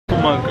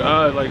my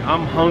god, like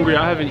I'm hungry.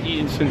 I haven't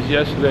eaten since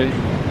yesterday.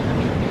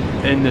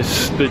 And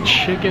the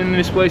chicken in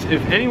this place,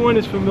 if anyone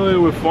is familiar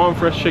with farm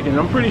fresh chicken,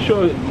 I'm pretty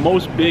sure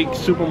most big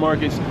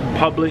supermarkets,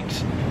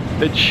 Publix,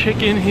 the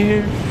chicken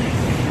here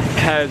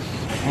has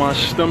my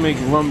stomach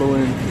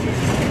rumbling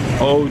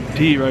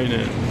OD right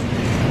now.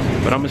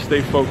 But I'm gonna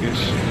stay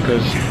focused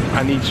because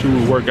I need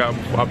to work out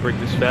before I break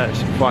this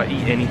fast, before I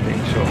eat anything.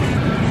 So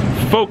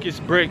focus,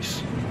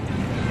 Brix.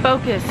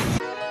 Focus.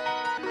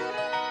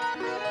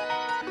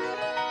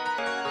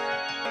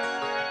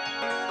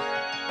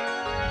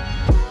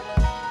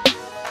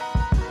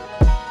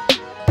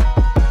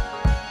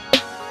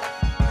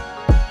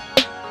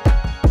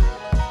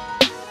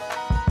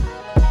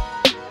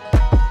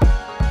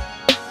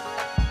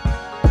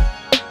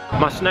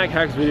 My snack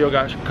hacks video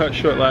got cut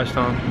short last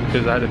time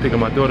because I had to pick up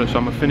my daughter, so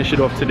I'm gonna finish it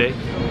off today.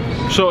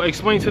 So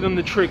explain to them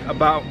the trick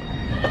about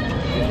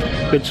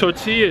the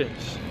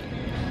tortillas.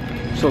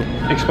 So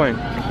explain.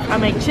 I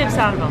make chips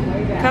out of them.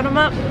 Cut them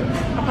up,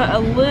 I put a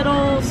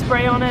little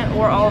spray on it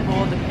or olive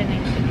oil,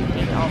 depending if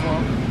you need olive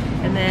oil.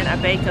 And then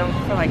I bake them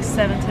for like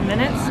 7 to 10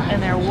 minutes,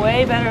 and they're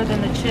way better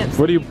than the chips.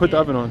 What do you put the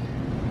oven on?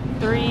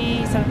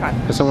 375.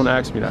 Because someone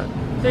asked me that.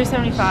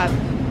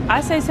 375.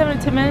 I say 7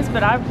 to 10 minutes,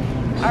 but I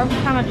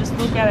kind of just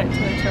look at it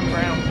until they turn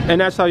brown.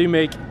 And that's how you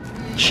make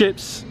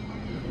chips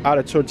out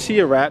of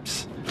tortilla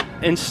wraps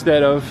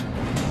instead of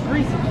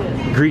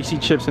greasy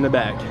chips in the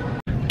bag.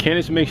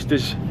 Candace makes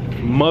this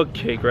mug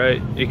cake,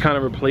 right? It kind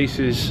of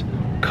replaces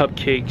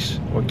cupcakes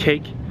or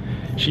cake.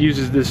 She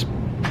uses this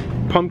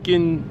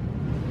pumpkin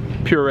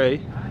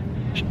puree.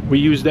 We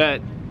use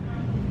that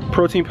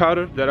protein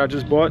powder that I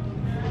just bought,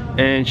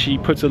 and she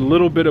puts a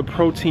little bit of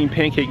protein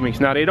pancake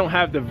mix. Now they don't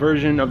have the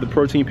version of the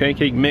protein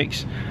pancake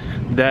mix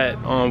that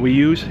we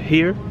use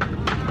here,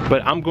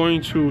 but I'm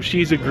going to,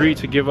 she's agreed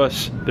to give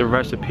us the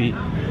recipe,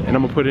 and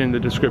I'm gonna put it in the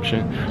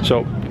description.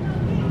 So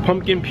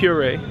pumpkin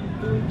puree,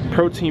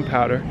 protein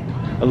powder,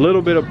 a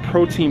little bit of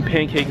protein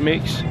pancake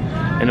mix,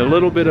 and a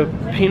little bit of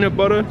peanut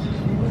butter.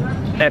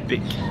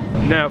 Epic.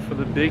 Now for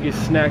the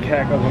biggest snack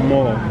hack of them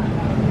all,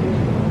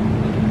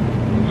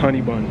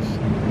 honey buns.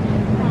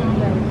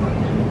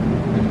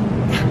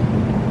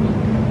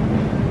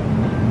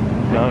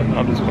 No,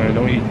 I'm just playing,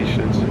 don't eat these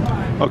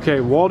shits.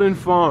 Okay, Walden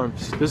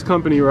Farms, this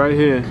company right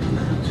here,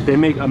 they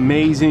make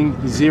amazing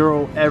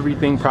zero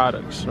everything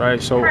products,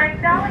 right? So,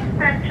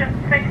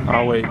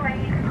 I'll wait.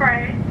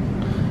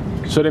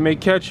 So they make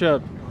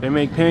ketchup, they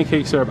make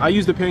pancake syrup. I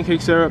use the pancake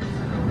syrup,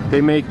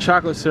 they make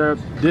chocolate syrup.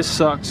 This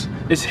sucks.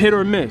 It's hit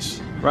or miss,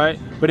 right?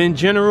 But in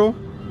general,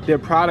 their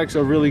products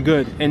are really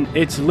good, and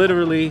it's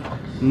literally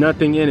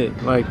nothing in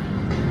it, like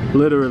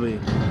literally.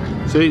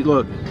 See,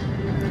 look,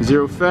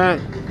 zero fat,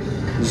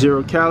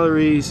 0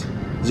 calories,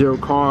 0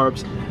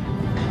 carbs.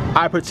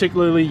 I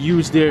particularly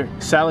use their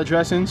salad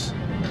dressings.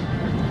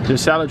 Their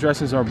salad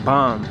dressings are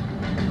bomb.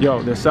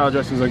 Yo, their salad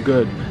dressings are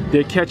good.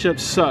 Their ketchup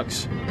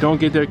sucks. Don't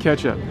get their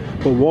ketchup.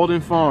 But Walden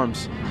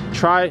Farms,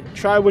 try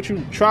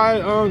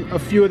a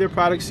few of their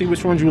products, see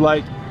which ones you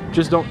like.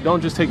 Just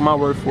don't just take my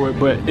word for it,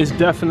 but it's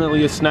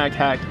definitely a snack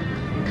hack,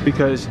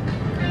 because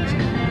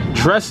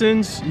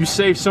dressings, you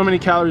save so many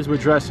calories with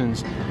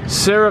dressings.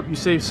 Syrup, you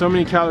save so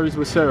many calories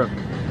with syrup.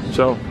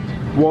 So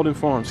Walden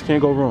Farms,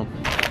 can't go wrong.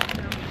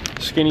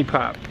 Skinny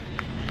Pop.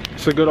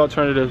 It's a good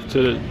alternative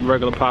to the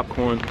regular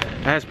popcorn.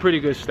 It has pretty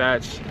good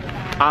stats.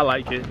 I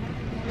like it.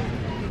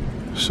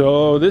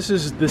 So this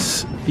is the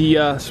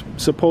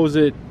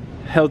supposed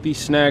healthy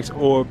snacks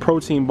or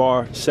protein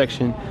bar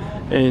section,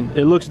 and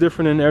it looks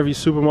different in every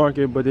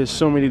supermarket, but there's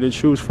so many to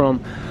choose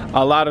from.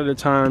 A lot of the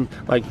time,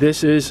 like,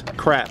 this is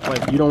crap.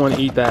 Like, you don't want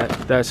to eat that.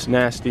 That's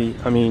nasty.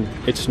 I mean,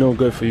 it's no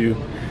good for you.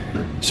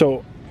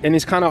 So, and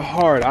it's kind of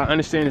hard. I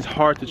understand it's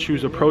hard to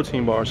choose a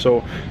protein bar,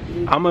 so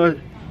I'm gonna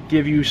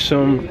give you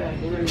some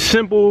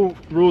simple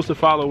rules to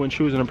follow when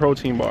choosing a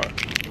protein bar.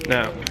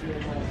 Now,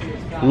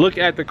 look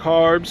at the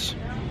carbs,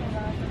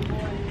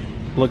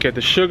 look at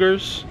the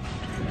sugars,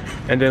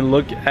 and then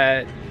look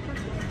at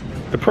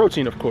the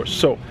protein, of course.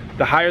 So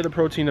the higher the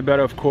protein, the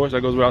better, of course.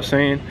 That goes without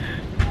saying.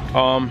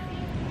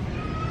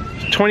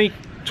 20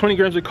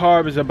 grams of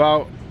carb is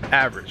about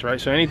average, right?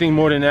 So anything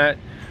more than that.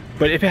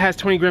 But if it has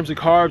 20 grams of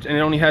carbs and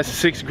it only has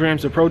 6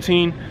 grams of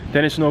protein,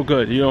 then it's no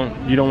good. You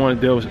don't want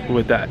to deal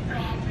with that.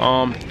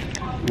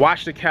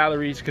 Watch the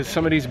calories, because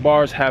some of these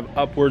bars have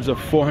upwards of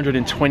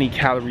 420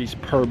 calories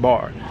per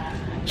bar.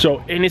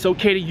 So, and it's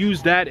okay to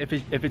use that if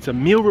it's a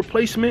meal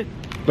replacement,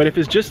 but if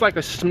it's just like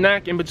a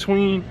snack in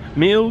between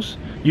meals,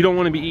 you don't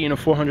want to be eating a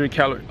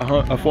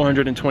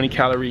 420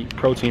 calorie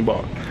protein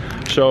bar.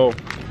 So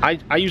I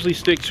usually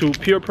stick to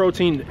Pure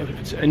Protein,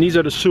 and these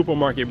are the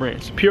supermarket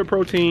brands. Pure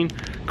Protein,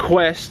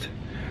 Quest,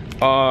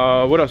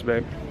 what else,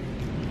 babe?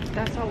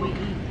 That's all we eat.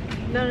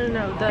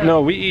 No.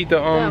 No, we eat the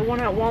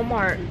one at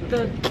Walmart.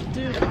 The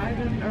dude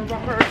Ivan or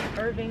Robert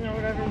Irving or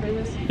whatever it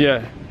is.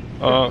 Yeah.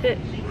 Fit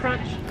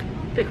Crunch.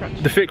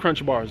 The Fit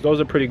Crunch bars,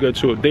 those are pretty good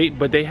too.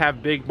 But they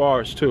have big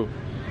bars too.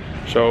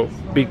 So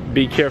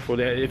be careful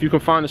there. If you can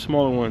find the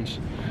smaller ones,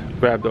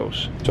 grab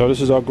those. So this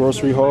is our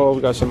grocery haul.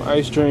 We got some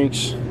ice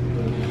drinks,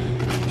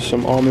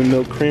 some almond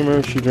milk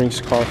creamer. She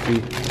drinks coffee.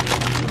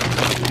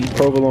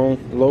 Provolone,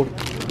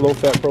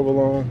 low-fat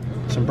provolone.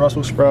 Some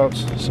Brussels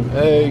sprouts, some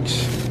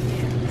eggs,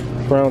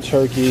 ground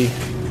turkey,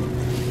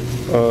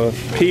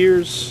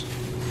 pears,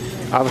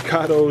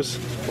 avocados,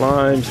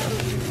 limes.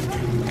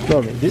 No,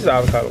 I mean, these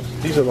are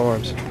avocados. These are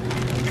limes.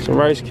 Some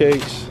rice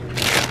cakes,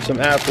 some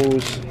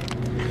apples,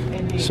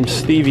 some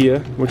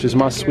stevia, which is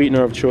my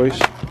sweetener of choice.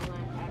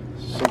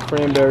 Some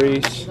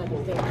cranberries,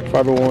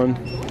 Fiber One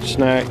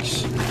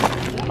snacks.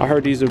 I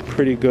heard these are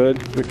pretty good.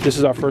 This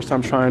is our first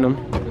time trying them.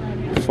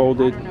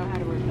 Folded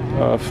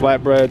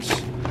flatbreads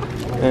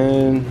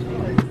and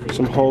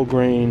some whole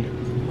grain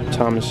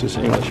Thomas's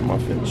English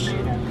muffins.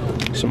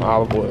 Some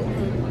olive oil,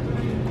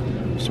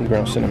 some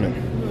ground cinnamon.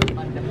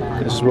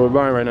 This is what we're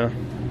buying right now.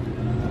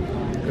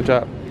 Good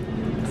job.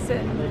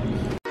 Sit.